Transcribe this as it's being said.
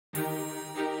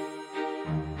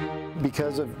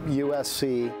Because of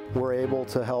USC, we're able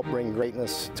to help bring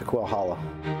greatness to Quail Hollow.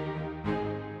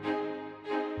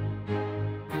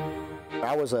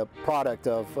 I was a product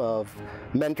of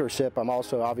mentorship. I'm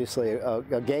also obviously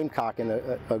a Gamecock and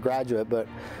a graduate, but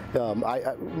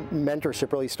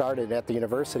mentorship really started at the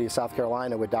University of South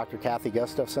Carolina with Dr. Kathy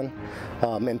Gustafson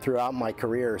and throughout my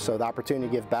career. So the opportunity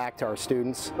to give back to our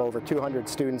students, over 200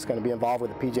 students going to be involved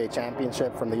with the PGA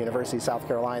Championship from the University of South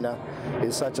Carolina,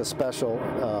 is such a special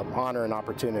honor and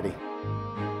opportunity.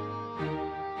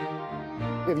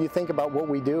 If you think about what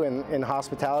we do in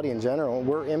hospitality in general,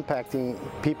 we're impacting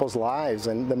people's lives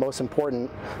and the most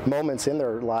important moments in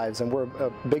their lives, and we're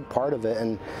a big part of it.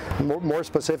 And more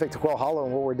specific to Quail Hollow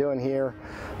and what we're doing here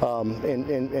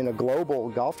in a global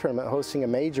golf tournament, hosting a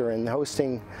major and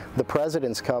hosting the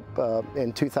President's Cup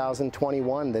in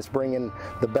 2021 that's bringing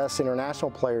the best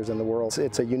international players in the world.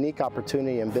 It's a unique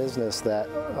opportunity in business that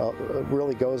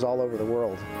really goes all over the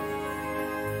world.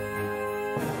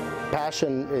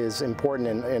 Passion is important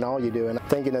in all you do, and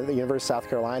thinking of the University of South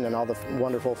Carolina and all the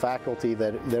wonderful faculty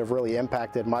that have really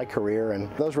impacted my career, and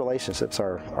those relationships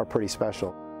are pretty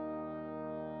special.